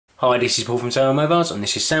Hi, this is Paul from Sandwell Mobiles, and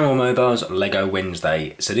this is Sandwell Mobiles Lego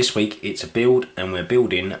Wednesday. So this week it's a build, and we're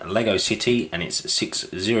building Lego City, and it's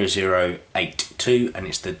 60082, and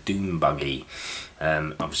it's the Dune Buggy.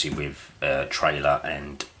 Obviously with trailer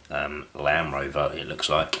and Land Rover, it looks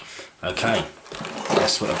like. Okay,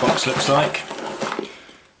 that's what the box looks like.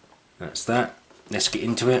 That's that. Let's get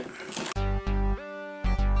into it.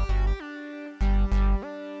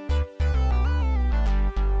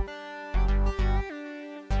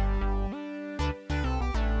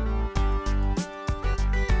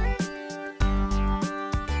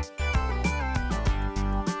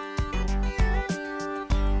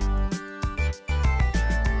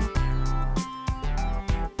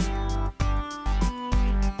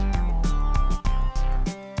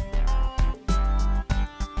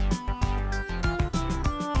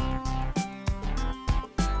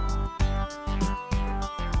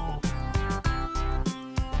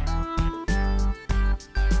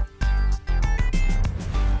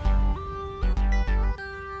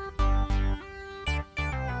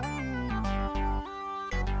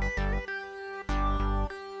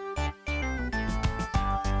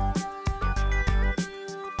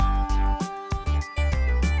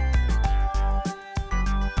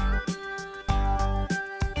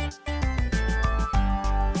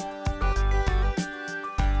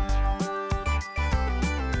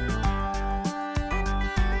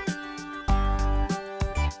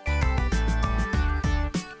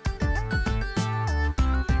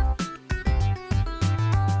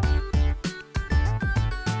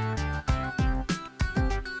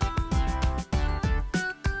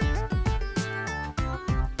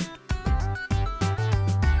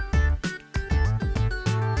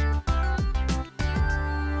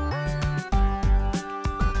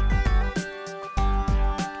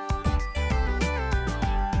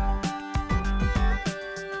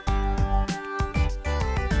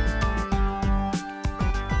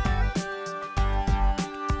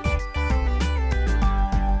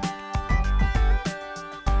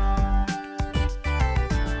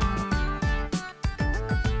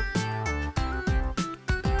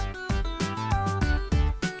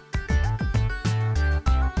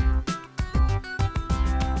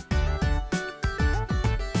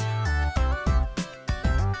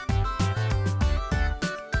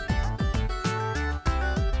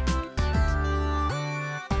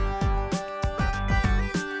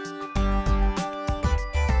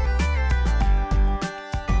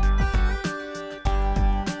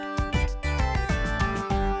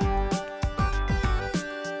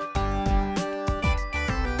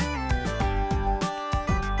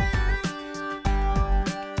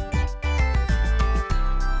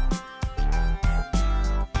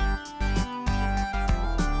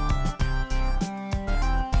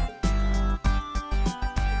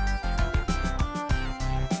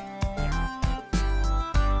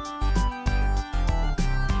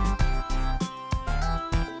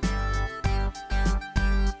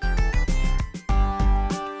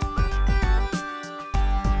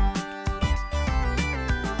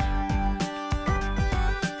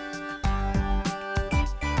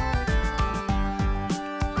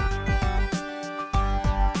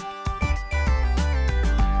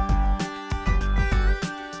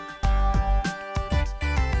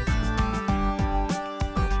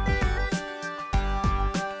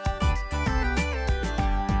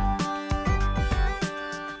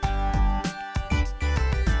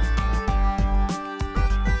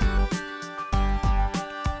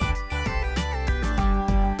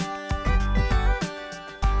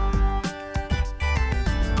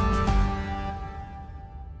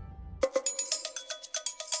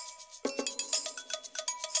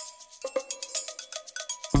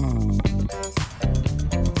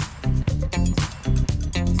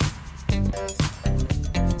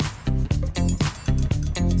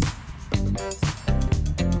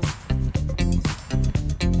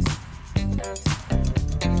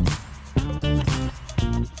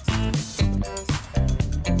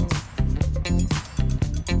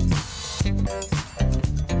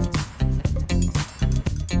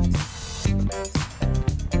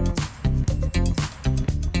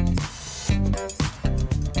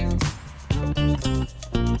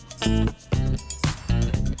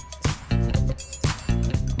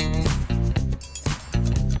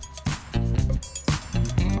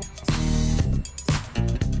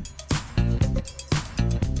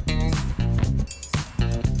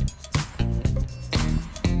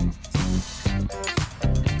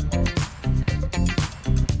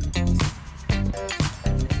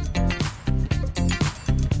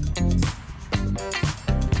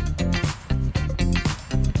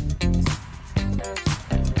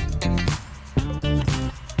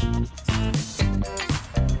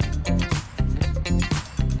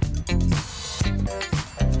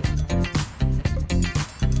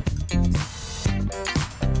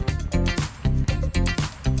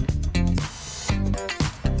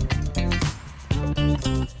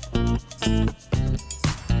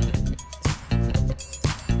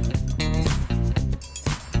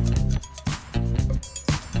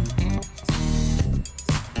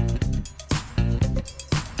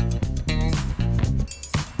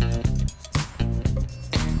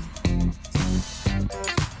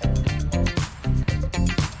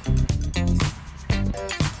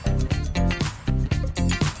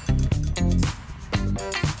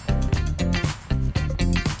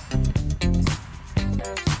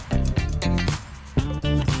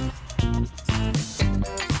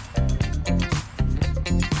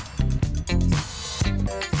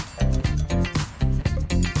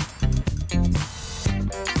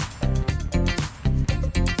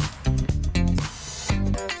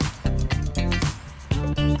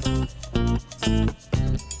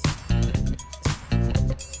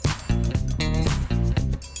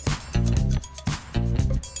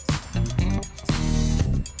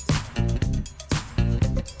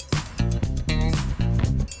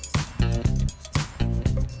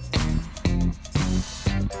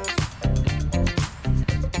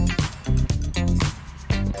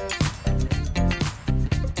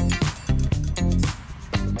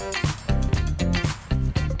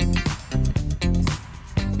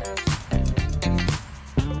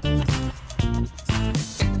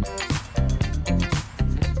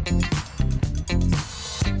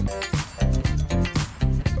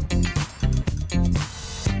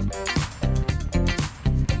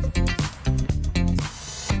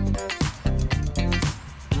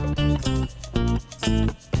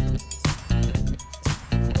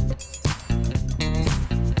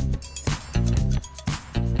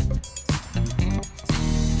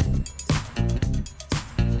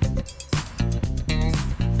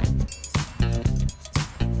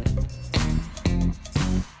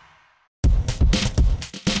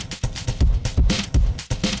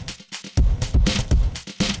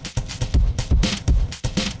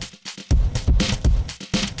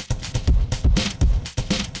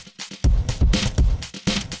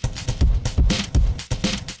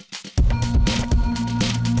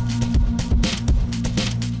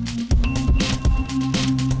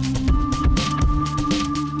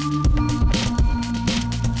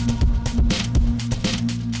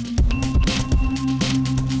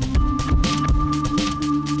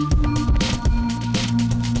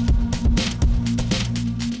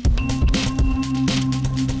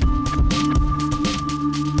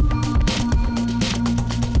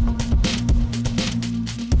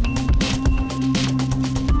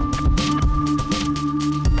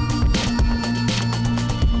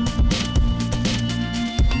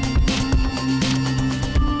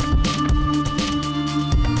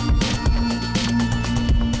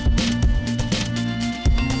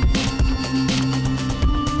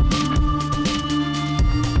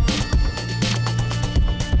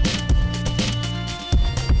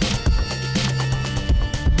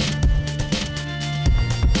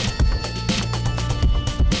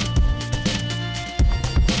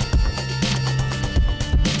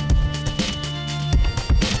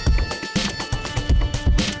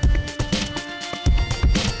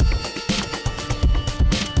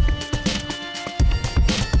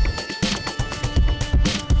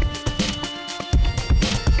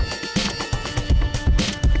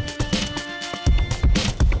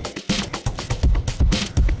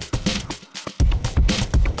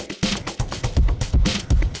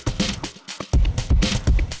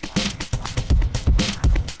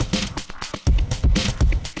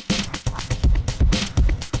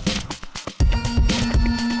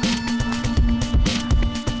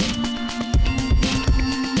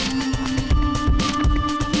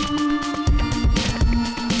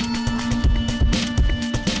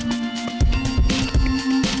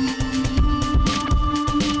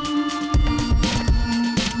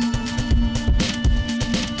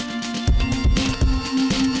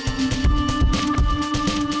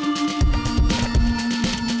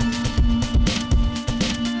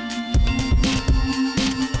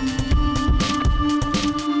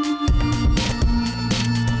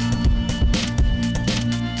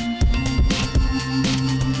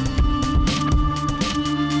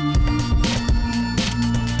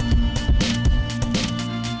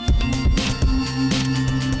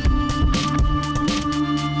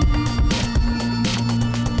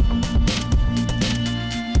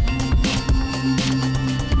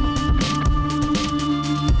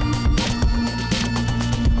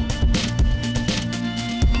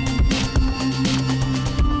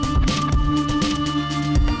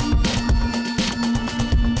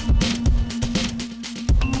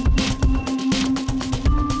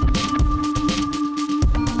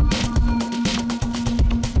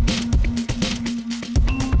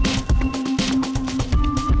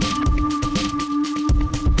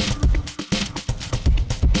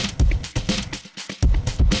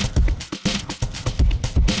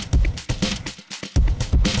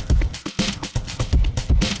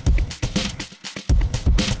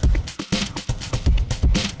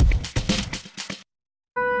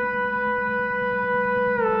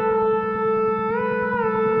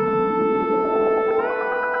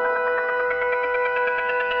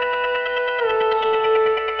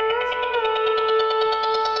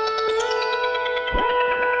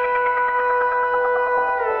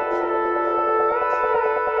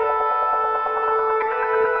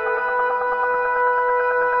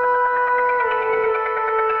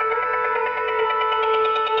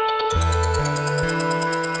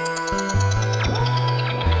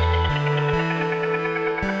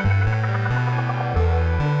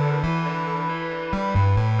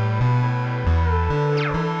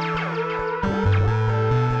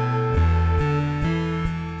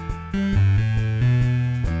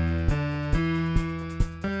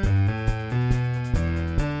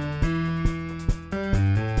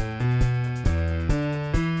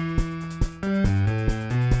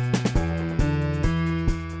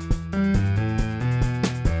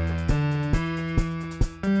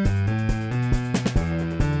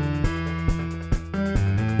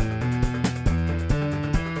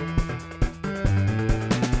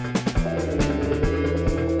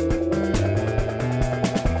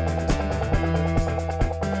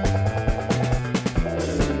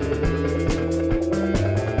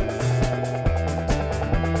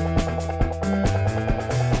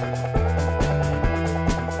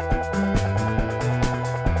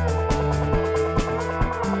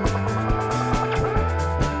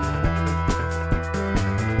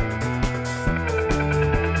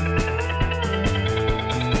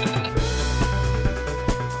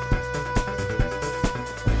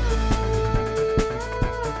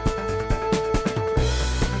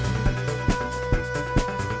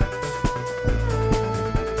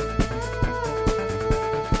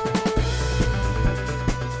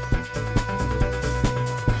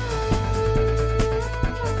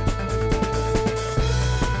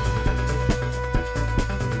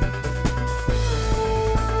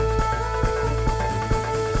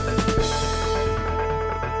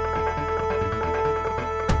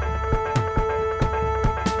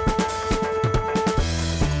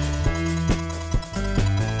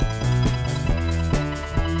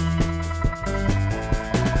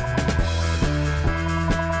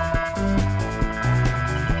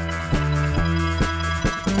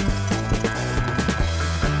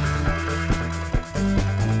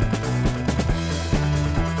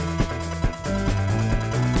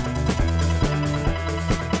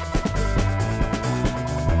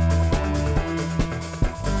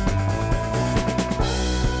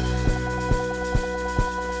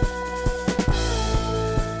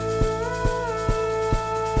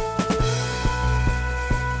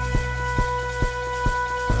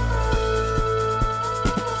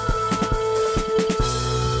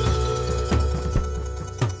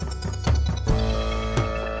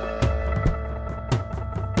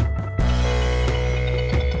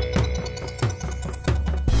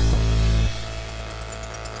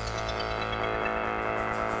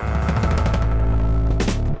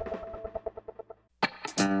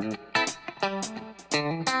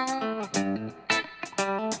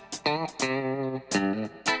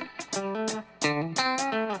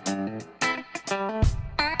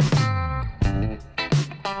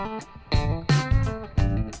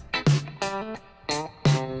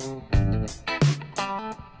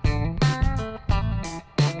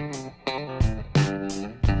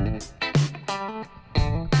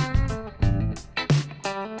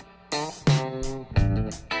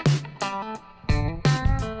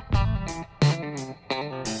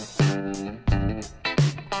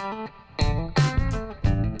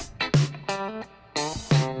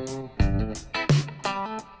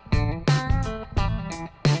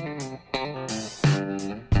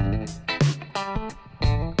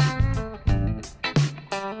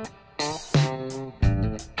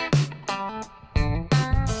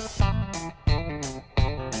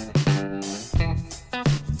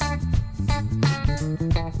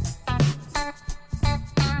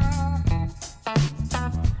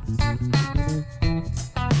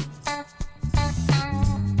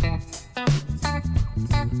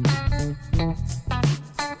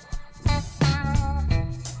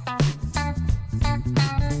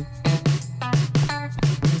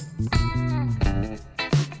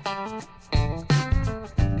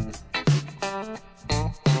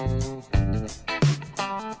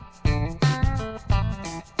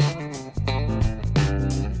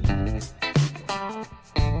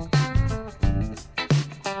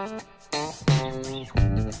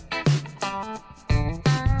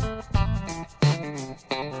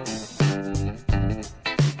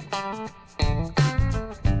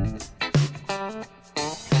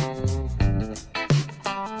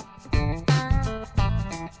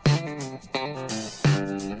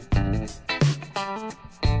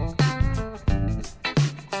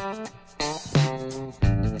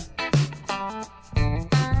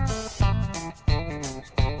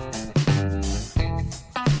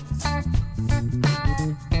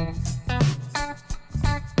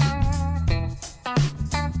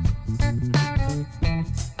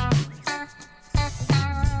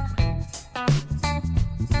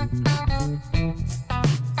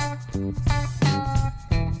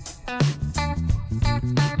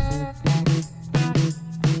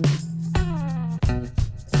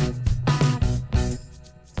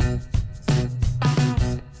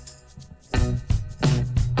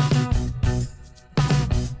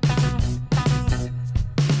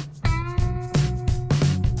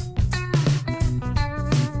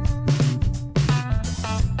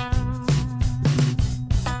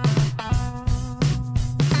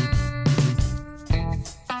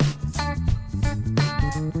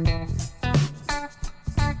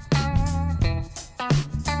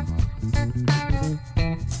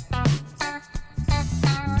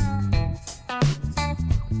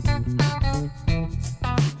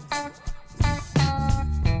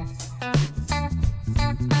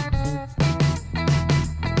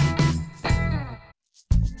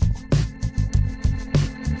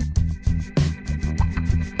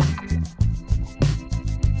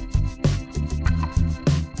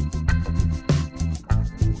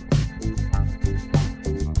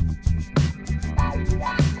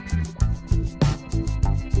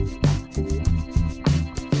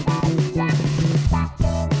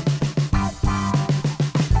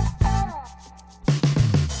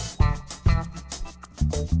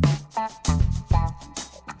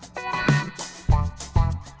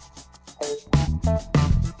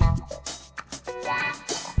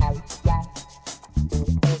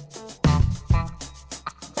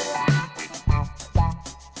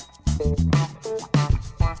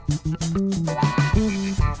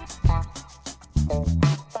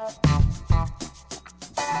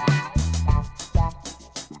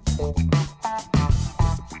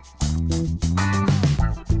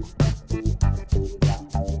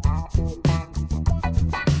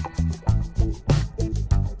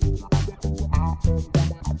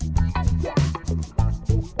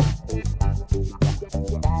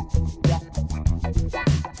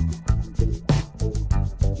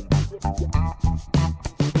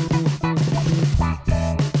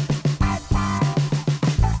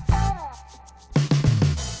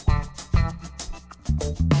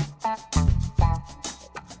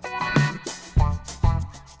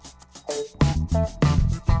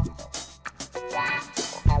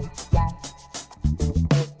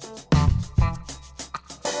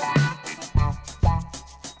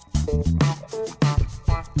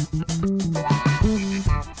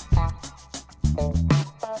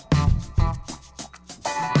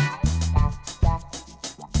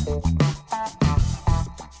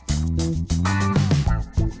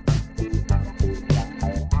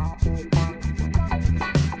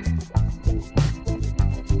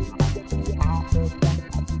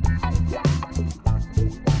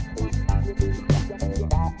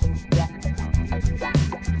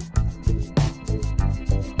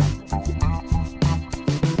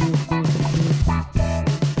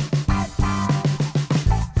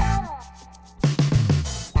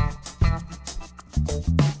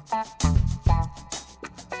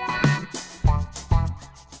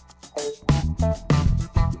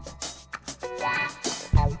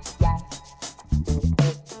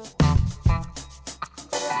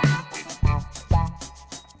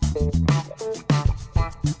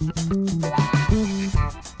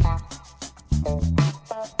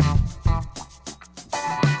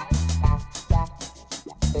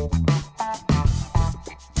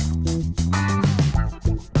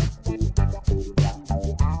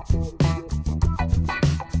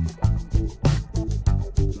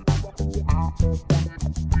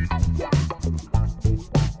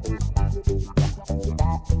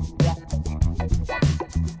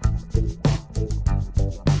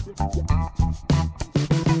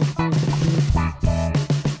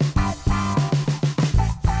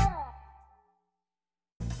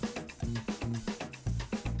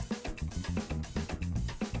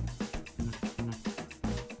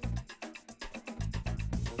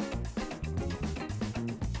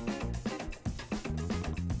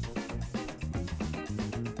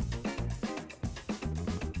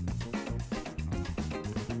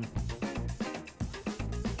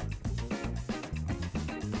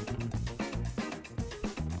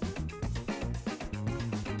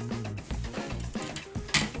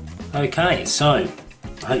 Okay, so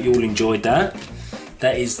I hope you all enjoyed that.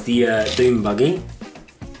 That is the Dune Buggy.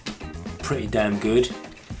 Pretty damn good.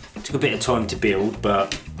 Took a bit of time to build,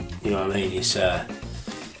 but you know what I mean. It's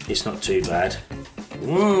not too bad.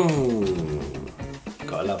 Ooh,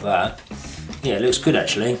 gotta love that. Yeah, it looks good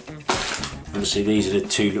actually. Obviously, these are the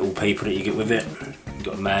two little people that you get with it. You've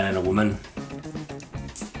got a man and a woman.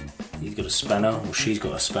 He's got a spanner, or she's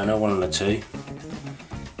got a spanner, one of the two.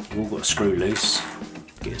 You've all got a screw loose.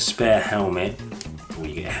 Get a spare helmet, or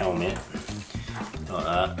you get a helmet like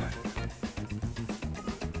that.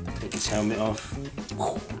 Take his helmet off.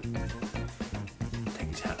 Take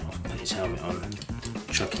his hat off, put his helmet on,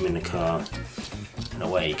 chuck him in the car, and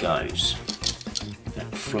away he goes.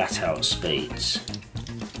 At flat out speeds.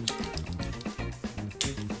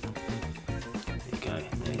 There you go,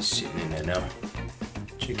 there he's sitting in there now.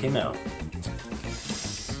 Check him out.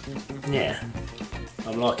 Yeah,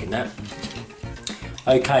 I'm liking that.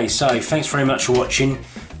 Okay, so thanks very much for watching.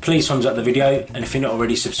 Please thumbs up the video, and if you're not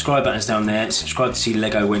already, subscribe button's down there. Subscribe to see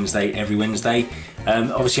Lego Wednesday every Wednesday.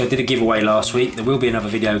 Obviously I did a giveaway last week. There will be another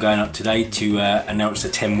video going up today to announce the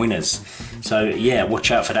 10 winners. So yeah, watch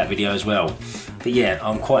out for that video as well. But yeah,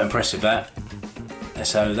 I'm quite impressed with that.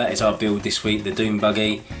 So that is our build this week, the Dune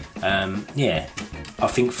Buggy. Yeah, I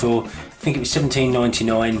think it was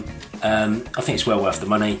 $17.99. I think it's well worth the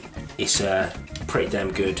money. It's pretty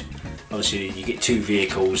damn good. Obviously you get two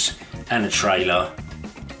vehicles and a trailer,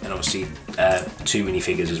 and obviously two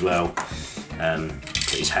minifigures as well.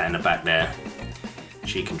 Put his hat in the back there.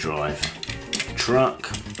 She can drive the truck.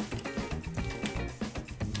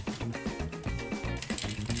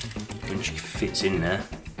 When she fits in there,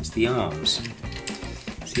 it's the arms.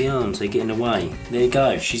 It's the arms, they get in the way. There you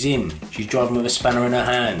go, she's in. She's driving with a spanner in her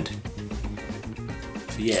hand.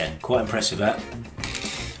 So yeah, quite impressive that.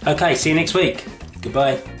 Okay, see you next week.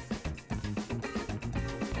 Goodbye.